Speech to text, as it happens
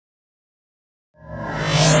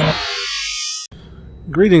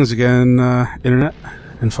Greetings again, Internet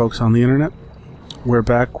and folks on the Internet. We're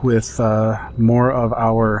back with more of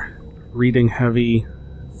our reading-heavy,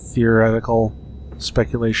 theoretical,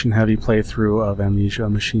 speculation-heavy playthrough of Amnesia: A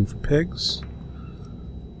Machine for Pigs.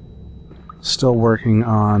 Still working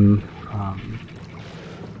on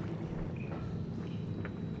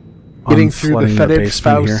getting through the fetid,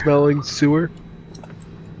 foul-smelling sewer.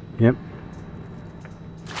 Yep.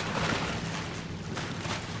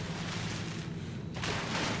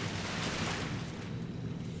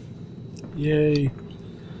 Yay.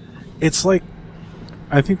 It's like,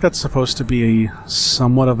 I think that's supposed to be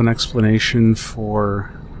somewhat of an explanation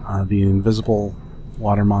for the invisible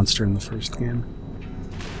water monster in the first game.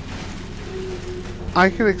 I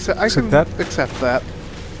can accept that.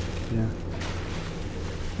 Yeah.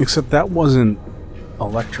 Except that wasn't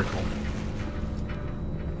electrical.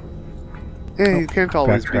 Yeah, you can't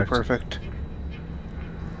always be backtracked. perfect.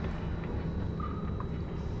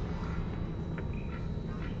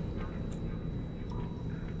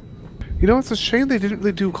 You know, it's a shame they didn't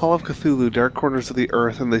really do Call of Cthulhu, Dark Corners of the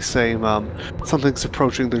Earth, and they say, something's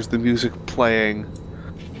approaching, there's the music playing.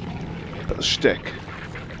 Shtick.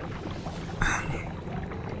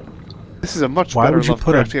 This is a much Why better would you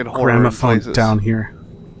put a gramophone down here?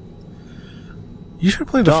 You should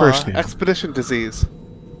play the first game. Expedition disease.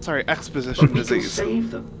 Sorry, exposition disease. We can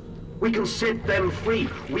save them. We can set them free.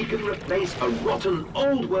 We can replace a rotten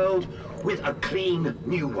old world with a clean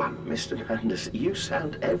new one. Mr. Landis, you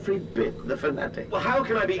sound every bit the fanatic. Well, how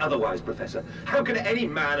can I be otherwise, Professor? How can any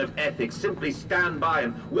man of ethics simply stand by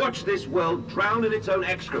and watch this world drown in its own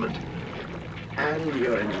excrement? And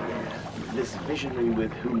your engineer, this visionary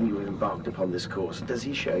with whom you embarked upon this course, does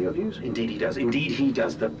he share your views? Indeed he does. Indeed he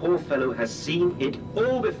does. The poor fellow has seen it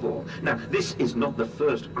all before. Now, this is not the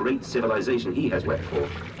first great civilization he has wept for.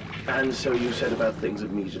 And so you set about things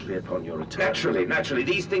immediately upon your return? Naturally.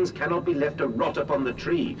 These things cannot be left to rot upon the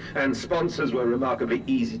tree. And sponsors were remarkably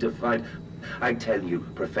easy to find. I tell you,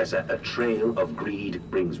 Professor, a trail of greed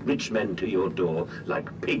brings rich men to your door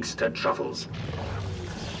like pigs to truffles.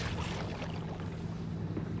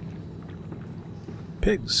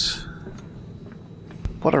 Pigs.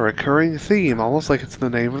 What a recurring theme, almost like it's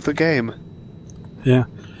the name of the game. Yeah.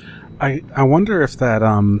 I wonder if that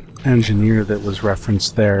engineer that was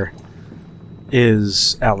referenced there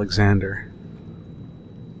is Alexander.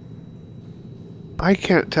 I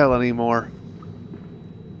can't tell anymore.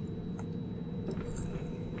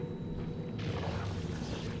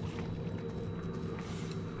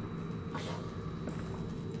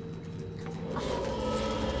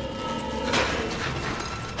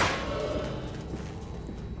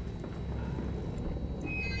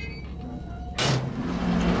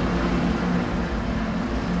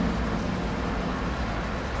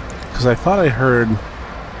 Because I thought I heard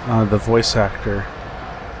the voice actor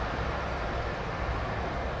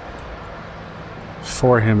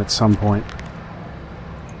for him at some point.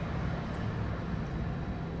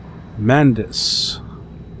 Mandus,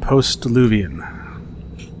 post-diluvian.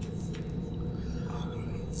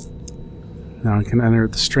 Now I can enter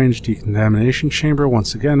the strange decontamination chamber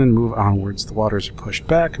once again and move onwards. The waters are pushed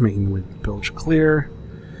back, making the bilge clear.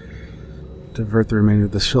 Divert the remainder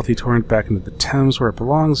of this filthy torrent back into the Thames where it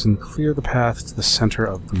belongs and clear the path to the center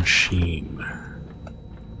of the machine.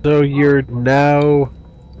 So you're now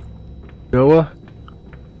Noah?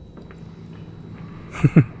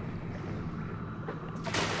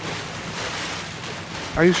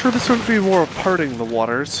 Are you sure this wouldn't be more of parting the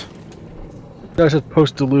waters? That's just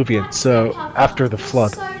post-diluvian, so after the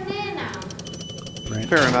flood. So near now. Right.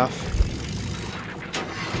 Fair enough.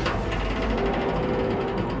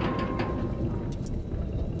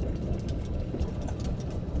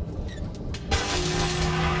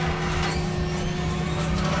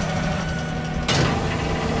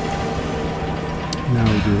 Now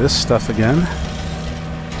we do this stuff again.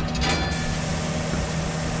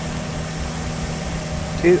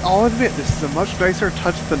 I'll admit, this is a much nicer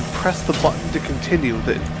touch than press the button to continue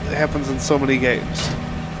that happens in so many games.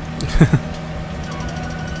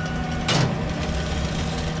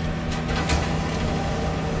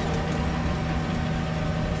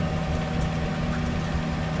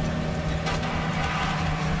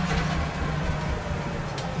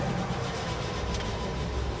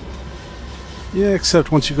 Yeah,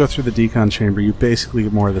 except once you go through the decon chamber, you basically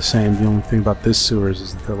get more of the same. The only thing about this sewers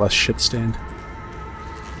is that they're less shit-stained.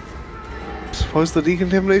 Suppose the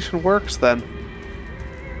decontamination works, then.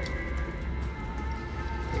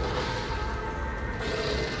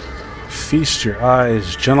 Feast your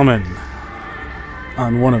eyes, gentlemen,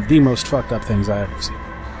 on one of the most fucked up things I have ever seen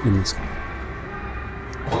in this game.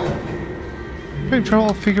 having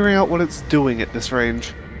trouble figuring out what it's doing at this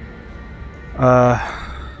range.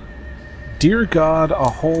 Dear God, a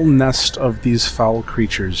whole nest of these foul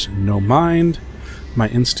creatures. No mind. My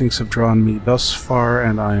instincts have drawn me thus far,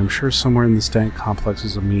 and I am sure somewhere in this dank complex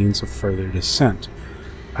is a means of further descent.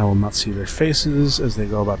 I will not see their faces as they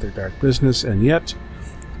go about their dark business, and yet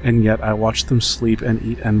I watch them sleep and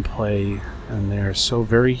eat and play, and they are so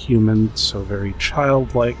very human, so very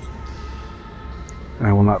childlike. And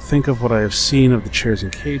I will not think of what I have seen of the chairs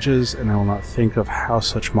and cages, and I will not think of how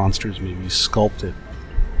such monsters may be sculpted.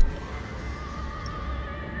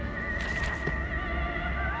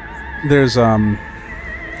 There's,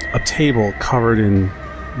 a table covered in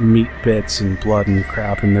meat bits and blood and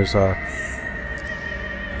crap, and there's a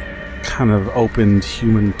kind of opened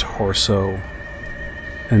human torso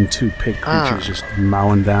and two pig creatures just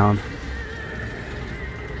mowing down.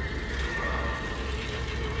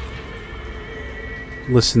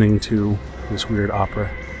 Listening to this weird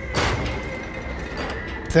opera.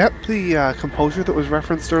 Is that the composer that was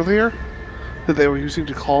referenced earlier? That they were using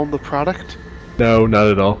to calm the product? No, not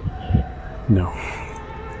at all. No.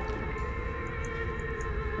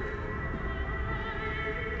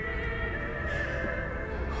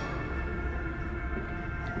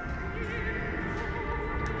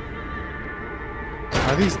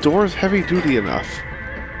 Are these doors heavy-duty enough?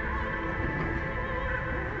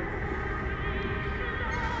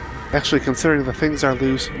 Actually, considering the things are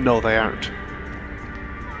loose, no, they aren't.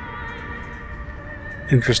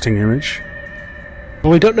 Interesting image. But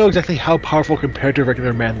we don't know exactly how powerful compared to a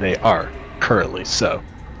regular man they are, currently, so.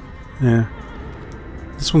 Yeah.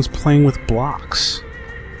 This one's playing with blocks.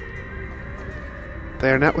 They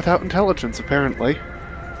are not without intelligence, apparently.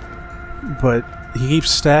 But he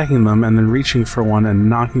keeps stacking them and then reaching for one and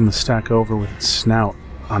knocking the stack over with its snout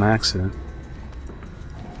on accident.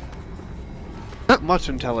 Not much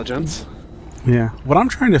intelligence. Yeah. What I'm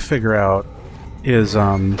trying to figure out is,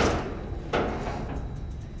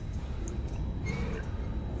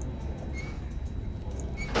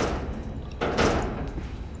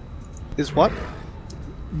 Is what?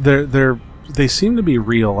 They seem to be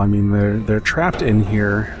real. I mean, they're trapped in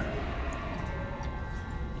here.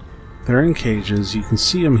 They're in cages. You can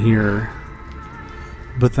see them here,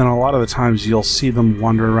 but then a lot of the times you'll see them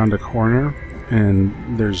wander around a corner,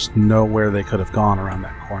 and there's nowhere they could have gone around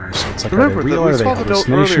that corner. So it's like, remember, are they real? we Are they saw the note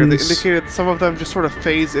earlier that hallucinations? indicated some of them just sort of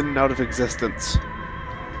phase in and out of existence.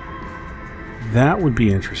 That would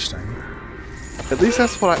be interesting. At least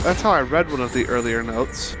that's how I read one of the earlier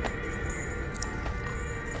notes.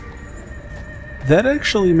 That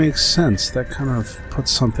actually makes sense. That kind of puts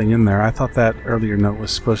something in there. I thought that earlier note was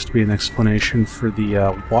supposed to be an explanation for the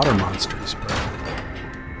water monsters, but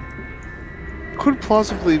Could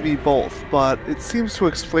plausibly be both, but it seems to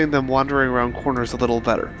explain them wandering around corners a little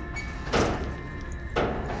better.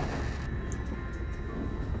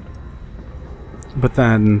 but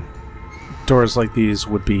then doors like these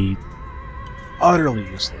would be utterly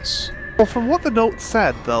useless. Well, from what the note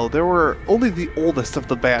said, though, there were only the oldest of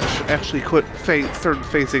the batch actually started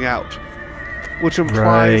phasing out, which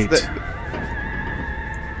implies that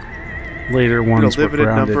later ones were limited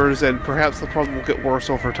grounded. numbers, and perhaps the problem will get worse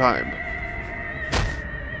over time.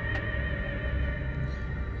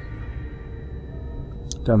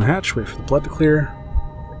 Down the hatch, wait for the blood to clear.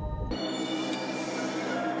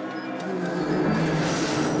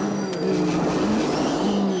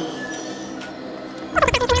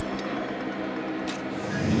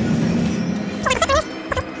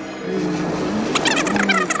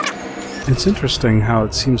 It's interesting how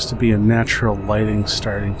it seems to be a natural lighting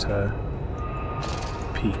starting to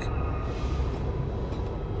peak.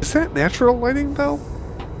 Is that natural lighting, though?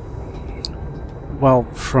 Well,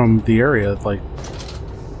 from the area, like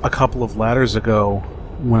a couple of ladders ago,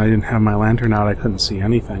 when I didn't have my lantern out, I couldn't see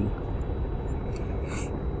anything.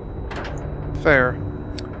 Fair.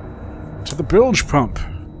 To the bilge pump.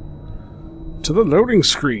 To the loading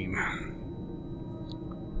screen.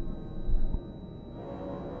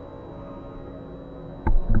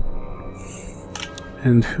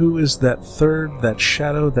 And who is that third, that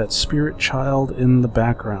shadow, that spirit child in the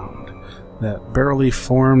background? That barely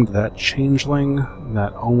formed, that changeling,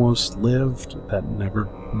 that almost lived, that never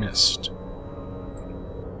missed.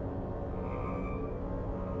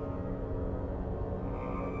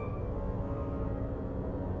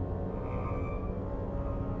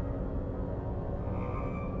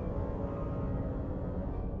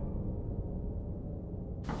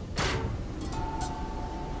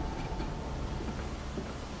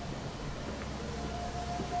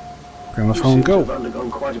 Gramophone, You seem to go! have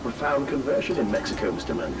undergone quite a profound conversion in Mexico,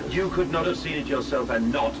 Mr. Mandel. You could not have seen it yourself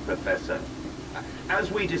and not, Professor. As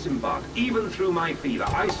we disembarked, even through my fever,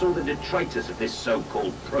 I saw the detritus of this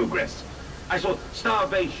so-called progress. I saw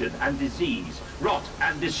starvation and disease, rot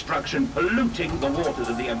and destruction polluting the waters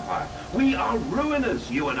of the Empire. We are ruiners,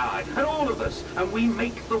 you and I, and all of us, and we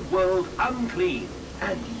make the world unclean.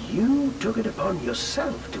 And you took it upon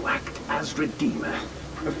yourself to act as Redeemer.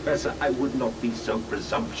 Professor, I would not be so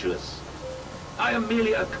presumptuous. I am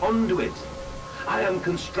merely a conduit. I am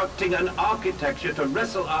constructing an architecture to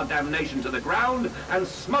wrestle our damnation to the ground and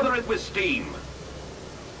smother it with steam.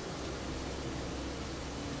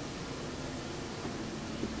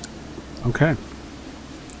 Okay.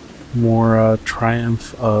 More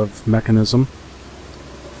triumph of mechanism.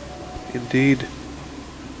 Indeed.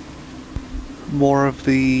 More of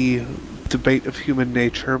the debate of human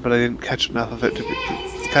nature, but I didn't catch enough of it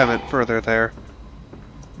to comment further there.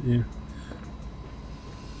 Yeah.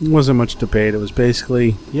 It wasn't much debate. It was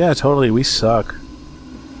basically, yeah, totally, we suck.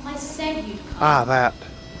 I said you'd come. Ah, that.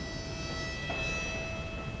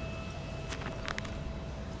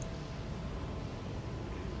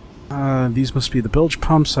 These must be the bilge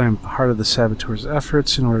pumps. I am at the heart of the saboteur's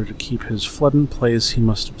efforts. In order to keep his flood in place, he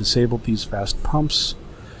must have disabled these vast pumps.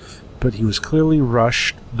 But he was clearly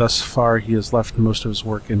rushed. Thus far, he has left most of his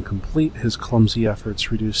work incomplete, his clumsy efforts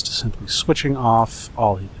reduced to simply switching off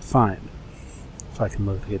all he could find. If I can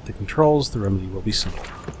locate the controls, the remedy will be simple.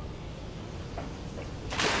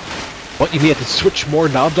 What, you mean you have to switch more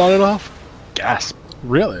knobs on and off? Gasp.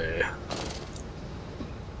 Really?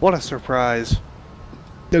 What a surprise.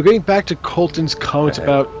 Now, getting back to Colton's comment I had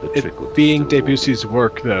about the it trick with being the Debussy's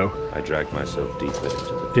work, though, I dragged myself deeper into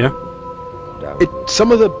the Yeah? doubt.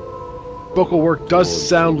 some of the vocal work does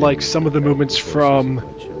sound like some of the movements from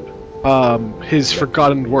his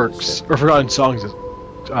Forgotten Works, or Forgotten Songs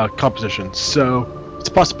compositions, so it's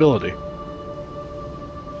a possibility.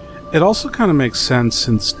 It also kind of makes sense,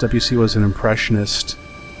 since Debussy was an impressionist.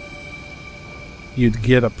 You'd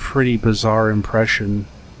get a pretty bizarre impression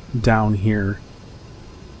down here.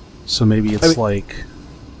 So maybe it's like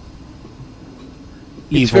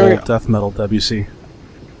evil very- death metal Debussy.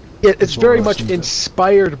 Yeah, it's Well, very that's much into-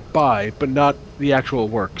 inspired by, but not the actual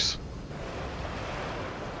works.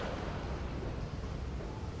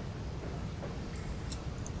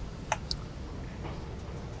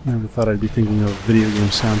 Never thought I'd be thinking of a video game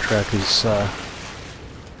soundtrack as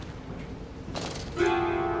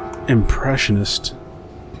impressionist.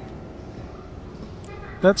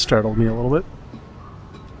 That startled me a little bit.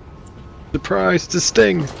 Surprise to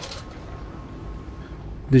Sting!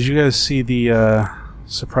 Did you guys see the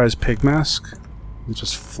surprise pig mask? It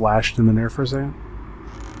just flashed in the air for a second.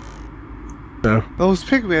 No. Those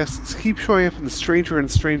pig masks keep showing up in stranger and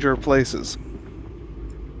stranger places.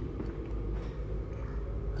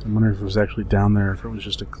 I wonder if it was actually down there, or if it was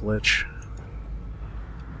just a glitch.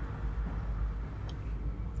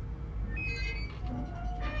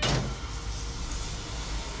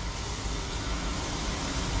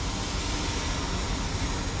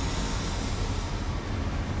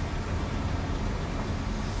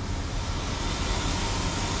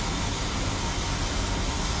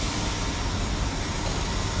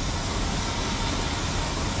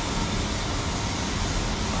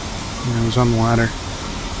 Yeah, it was on the ladder.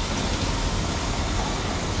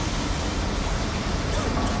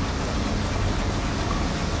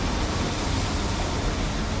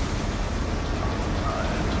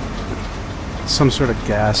 Some sort of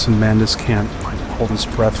gas, and Mandus can't hold his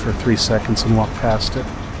breath for 3 seconds and walk past it.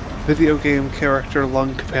 Video game character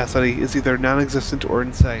lung capacity is either non-existent or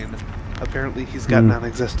insane. Apparently he's got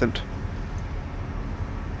non-existent.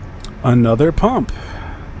 Another pump!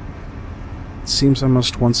 It seems I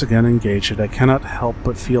must once again engage it. I cannot help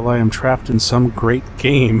but feel I am trapped in some great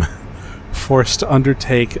game, forced to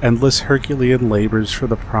undertake endless Herculean labors for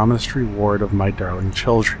the promised reward of my darling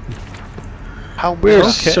children. How We're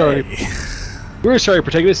much? sorry. We're sorry,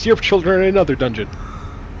 protagonist. Your children are in another dungeon.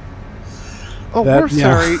 Oh, That- we're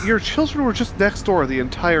yeah. sorry. Your children were just next door the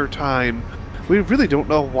entire time. We really don't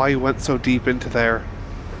know why you went so deep into there.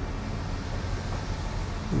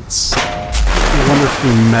 It's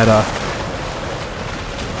wonderfully meta.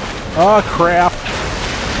 Oh, crap.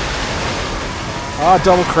 Oh,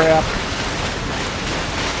 double crap.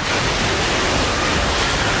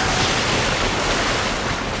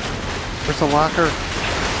 There's a locker.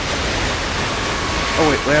 Oh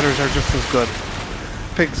wait, ladders are just as good.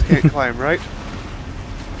 Pigs can't climb, right?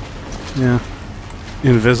 Yeah.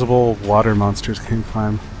 Invisible water monsters can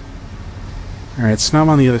climb. Alright, so now I'm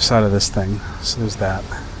on the other side of this thing. So there's that.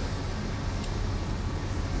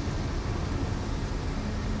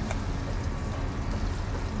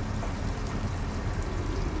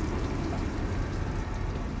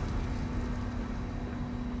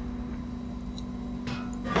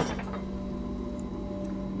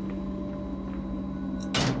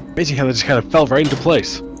 Amazing how that just kind of fell right into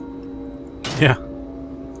place. Yeah.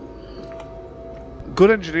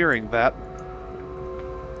 Good engineering, that.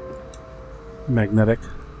 Magnetic.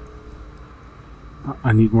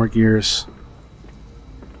 I need more gears.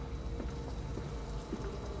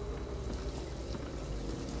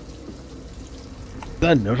 Is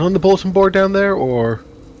that a note on the bulletin board down there, or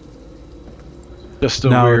just a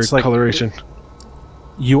No, weird it's like- coloration?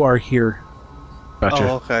 You are here. Gotcha.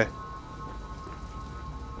 Oh, okay.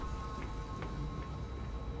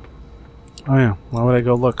 Oh yeah, why would I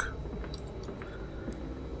go look?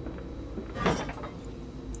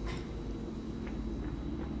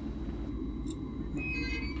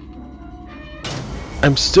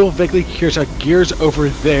 I'm still vaguely curious how gears over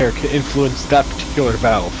there can influence that particular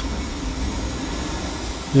valve.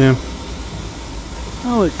 Yeah.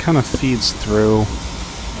 Well, it kind of feeds through.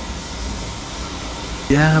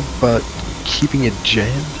 Yeah, but keeping it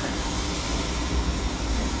jammed?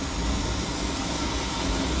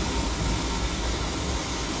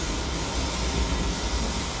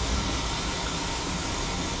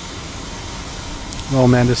 Well,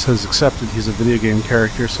 Mandus has accepted he's a video game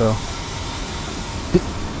character, so...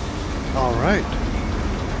 All right.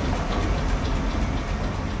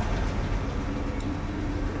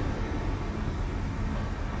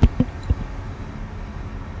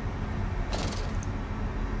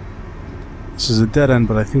 This is a dead end,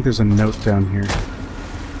 but I think there's a note down here.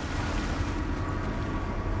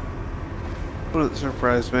 Wouldn't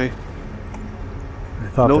surprise me. I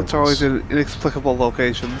thought Notes that are was- always in inexplicable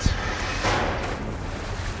locations.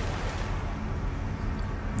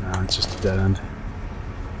 No, it's just a dead end.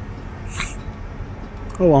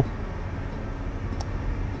 Oh well.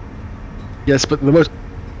 Yes, but the most...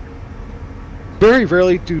 Very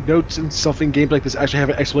rarely do notes in something games like this actually have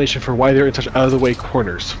an explanation for why they're in such out-of-the-way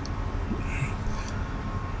corners.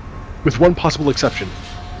 With one possible exception.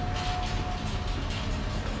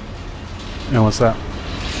 And what's that?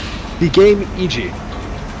 The game E.G.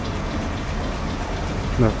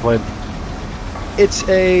 Never played. It's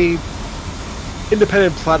a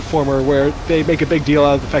independent platformer where they make a big deal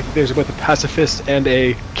out of the fact that there's both a pacifist and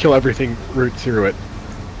a kill everything route through it.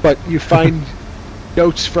 But you find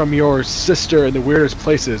notes from your sister in the weirdest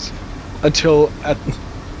places until at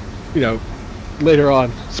later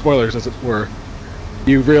on, spoilers as it were,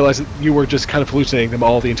 you realize that you were just kind of hallucinating them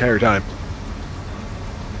all the entire time.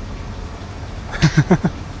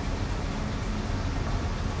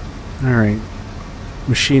 Alright.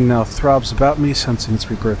 Machine now throbs about me, sensing its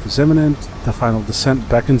rebirth is imminent. The final descent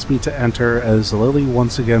beckons me to enter as Lily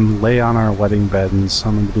once again lay on our wedding bed and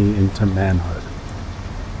summoned me into manhood.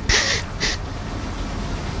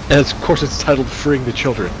 And of course it's titled Freeing the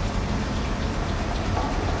Children.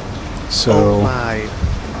 So... Oh my.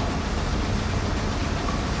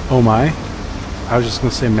 Oh my? I was just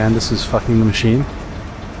gonna say Mandus is fucking the machine.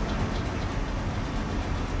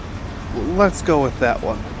 Let's go with that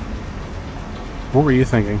one. What were you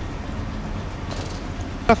thinking?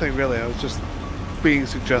 Nothing really, I was just being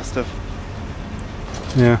suggestive.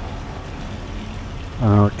 Yeah. I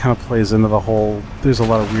don't know, it kind of plays into the whole... There's a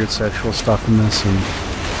lot of weird sexual stuff in this, and...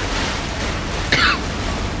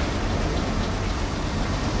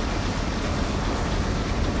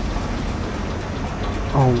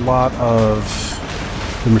 a lot of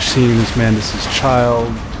the machine is Mandus'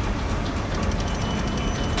 child.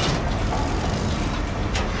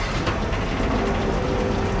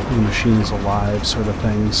 The machine is alive, sort of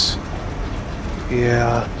things.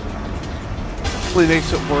 Yeah. Really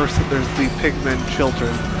makes it worse that there's the pigmen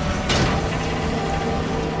children.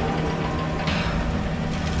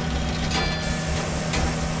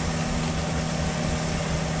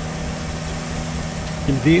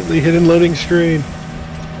 Conveniently hidden loading screen.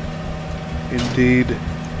 Indeed.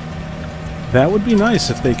 That would be nice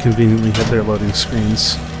if they conveniently hid their loading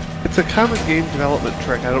screens. It's a common game development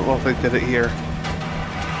trick. I don't know if they did it here.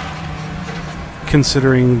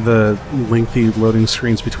 Considering the lengthy loading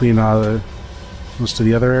screens between most of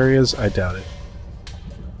the other areas, I doubt it.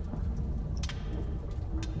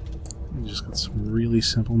 You just got some really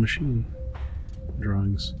simple machine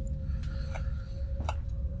drawings.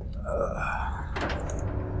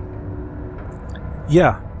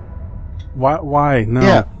 Yeah. Why? No.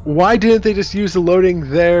 Yeah, why didn't they just use the loading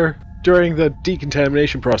there during the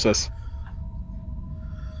decontamination process?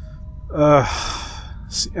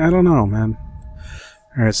 See, I don't know, man.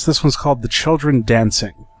 Alright, so this one's called The Children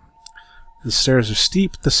Dancing. The stairs are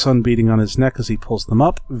steep, the sun beating on his neck as he pulls them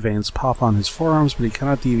up. Veins pop on his forearms, but he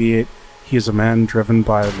cannot deviate. He is a man driven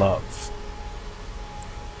by love.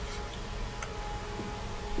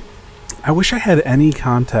 I wish I had any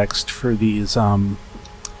context for these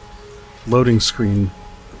loading screen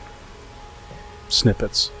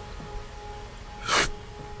snippets.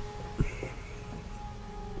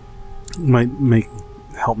 Might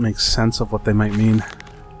help make sense of what they might mean.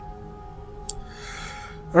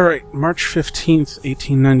 Alright, March 15th,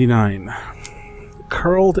 1899.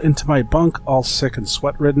 Curled into my bunk, all sick and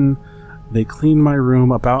sweat-ridden, they clean my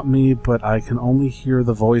room about me, but I can only hear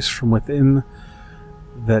the voice from within,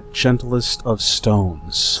 that gentlest of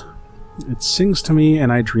stones. It sings to me,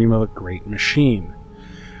 and I dream of a great machine.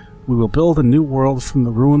 We will build a new world from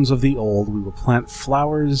the ruins of the old. We will plant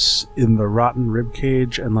flowers in the rotten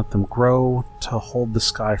ribcage and let them grow to hold the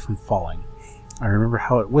sky from falling. I remember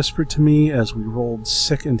how it whispered to me as we rolled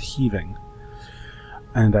sick and heaving.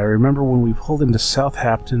 And I remember when we pulled into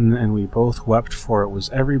Southampton and we both wept, for it was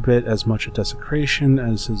every bit as much a desecration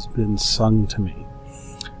as has been sung to me.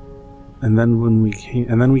 And then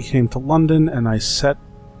we came to London, and I set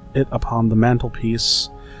it upon the mantelpiece,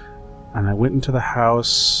 and I went into the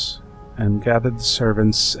house and gathered the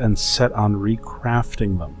servants and set on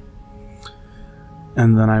recrafting them.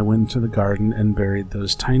 And then I went into the garden and buried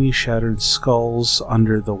those tiny shattered skulls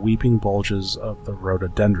under the weeping bulges of the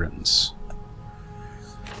rhododendrons.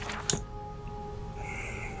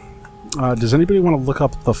 Does anybody want to look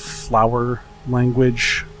up the flower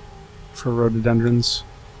language for rhododendrons?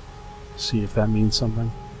 See if that means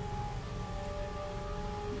something.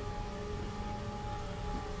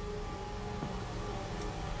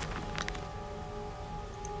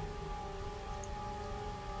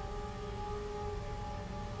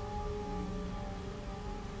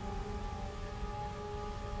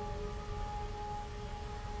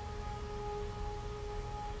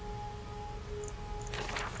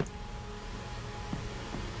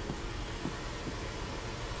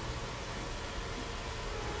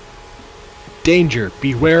 Danger!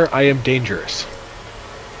 Beware, I am dangerous.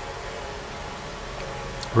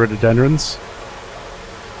 Rhododendrons?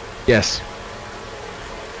 Yes.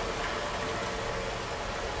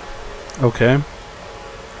 Okay.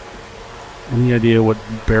 Any idea what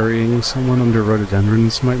burying someone under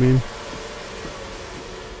rhododendrons might mean?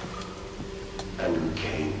 And we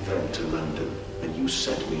came then to London, and you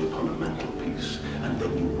set me upon a mantelpiece, and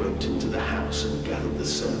then you went into the house and gathered the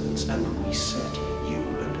servants, and we set you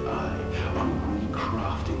and I on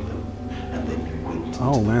recrafting them, and then you went into the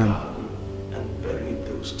garden and buried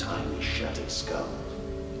those tiny shattered skulls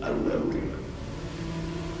alone.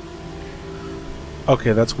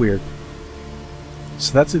 Okay, that's weird.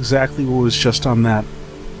 So that's exactly what was just on that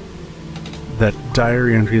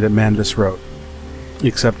diary entry that Mandus wrote,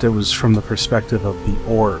 except it was from the perspective of the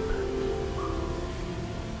orb.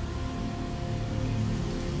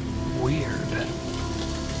 Weird.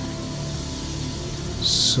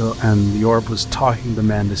 So, and the orb was talking to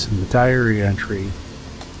Mandus in the diary entry,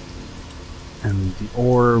 and the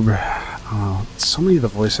orb... so many of the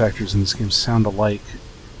voice actors in this game sound alike.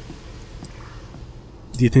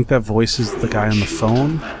 Do you think that voice is the guy on the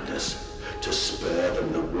phone? To spare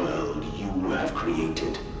them the world you have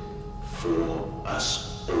created for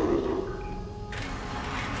us all.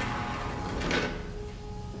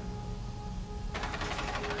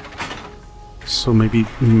 So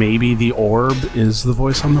maybe the orb is the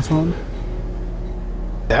voice on the phone?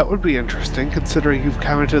 That would be interesting, considering you've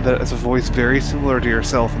commented that it's a voice very similar to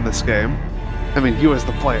yourself in this game. I mean, you as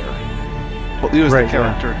the player. Well, you as the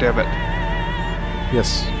character, damn it.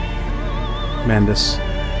 Yes. Mandus.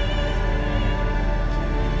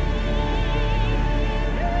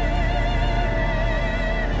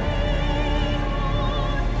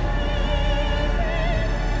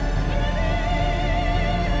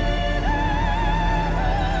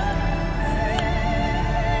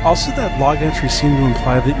 Also, that log entry seemed to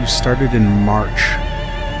imply that you started in March.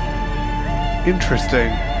 Interesting.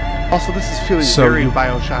 Also, this is feeling very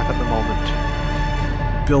Bioshock at the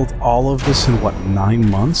moment. Build all of this in, what, 9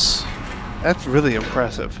 months? That's really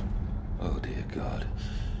impressive. Oh dear God.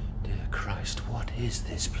 Dear Christ, what is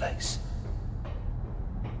this place?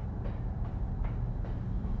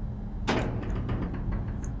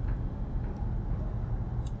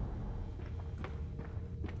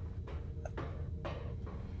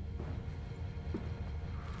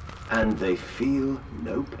 And they feel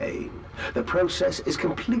no pain. The process is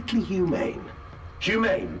completely humane.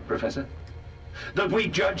 Humane, Professor? That we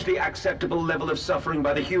judge the acceptable level of suffering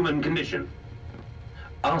by the human condition.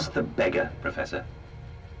 Ask the beggar, Professor.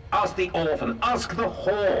 Ask the orphan. Ask the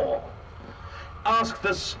whore. Ask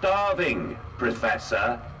the starving,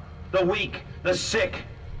 Professor. The weak, the sick,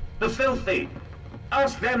 the filthy.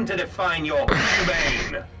 Ask them to define your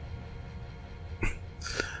humane.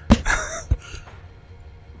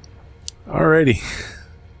 Alrighty.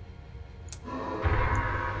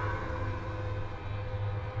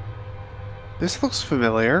 This looks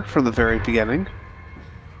familiar from the very beginning.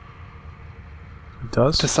 It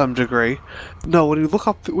does? To some degree. No, when you look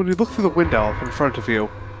through the window up in front of you,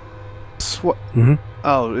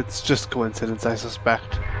 oh, it's just coincidence, I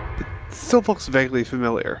suspect. It still looks vaguely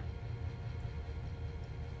familiar.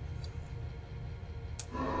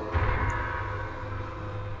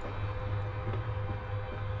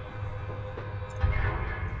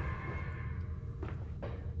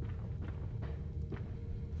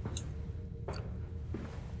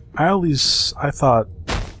 I thought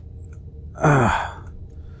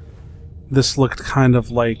this looked kind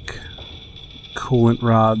of like coolant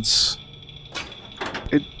rods.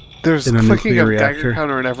 There's in a clicking nuclear of reactor. Geiger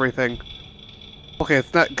counter and everything. Okay,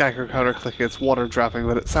 it's not Geiger counter clicking, it's water dropping,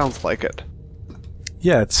 but it sounds like it.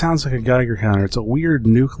 Yeah, it sounds like a Geiger counter. It's a weird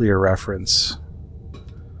nuclear reference,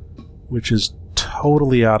 which is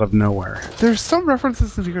totally out of nowhere. There's some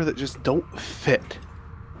references in here that just don't fit.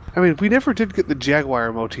 I mean, we never did get the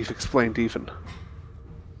Jaguar motif explained even.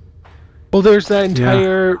 Well, there's that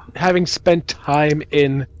entire having spent time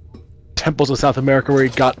in temples of South America where he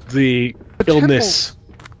got the illness.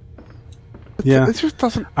 Yeah. It just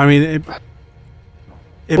doesn't... I mean, it Well,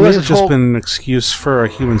 may there's have a just whole- been an excuse for a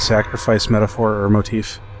human sacrifice metaphor or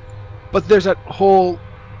motif. But there's that whole,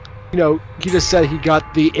 he just said he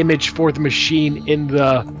got the image for the machine in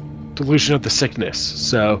the delusion of the sickness,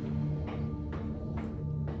 so...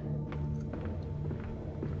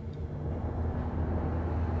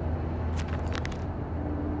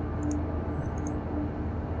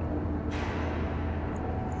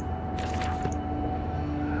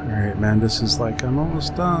 Alright, Mandus is like, I'm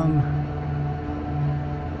almost done.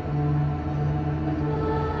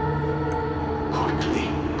 Quickly,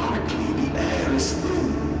 the air is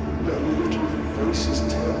thin. The little voices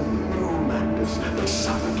tell me, no, Mandus, they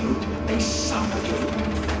suffocate.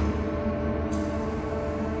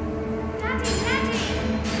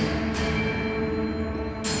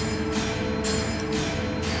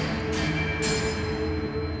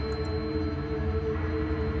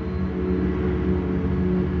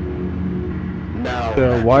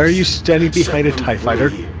 Now, why are you standing behind a TIE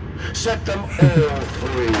fighter? Set them all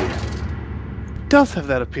free. It does have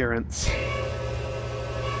that appearance.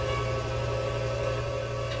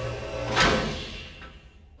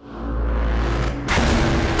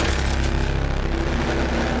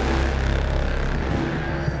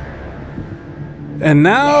 And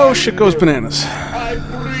now shit goes bananas. I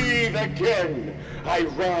breathe again. I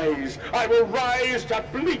rise. I will rise to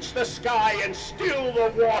bleach the sky and still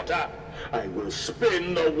the water. I will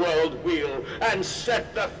spin the world wheel and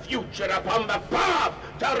set the future upon the path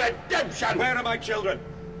to redemption. Where are my children?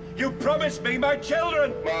 You promised me my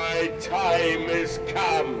children! My time is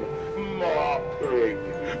come. More pig.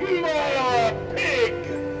 More pig.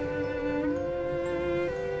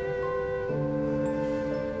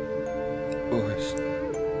 Boys.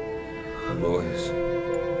 Boys.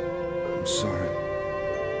 I'm sorry.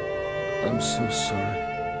 I'm so sorry.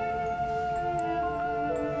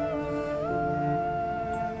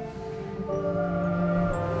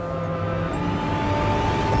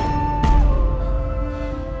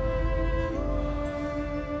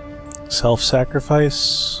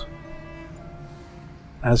 Self-sacrifice?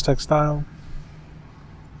 Aztec style?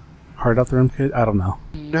 Hard out the rim kid? I don't know.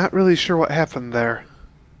 Not really sure what happened there.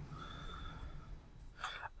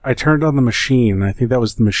 I turned on the machine. I think that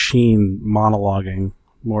was the machine monologuing.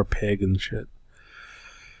 More pig and shit.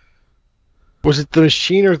 Was it the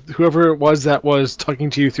machine or whoever it was that was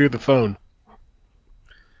talking to you through the phone?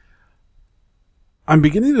 I'm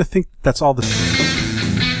beginning to think that's all the...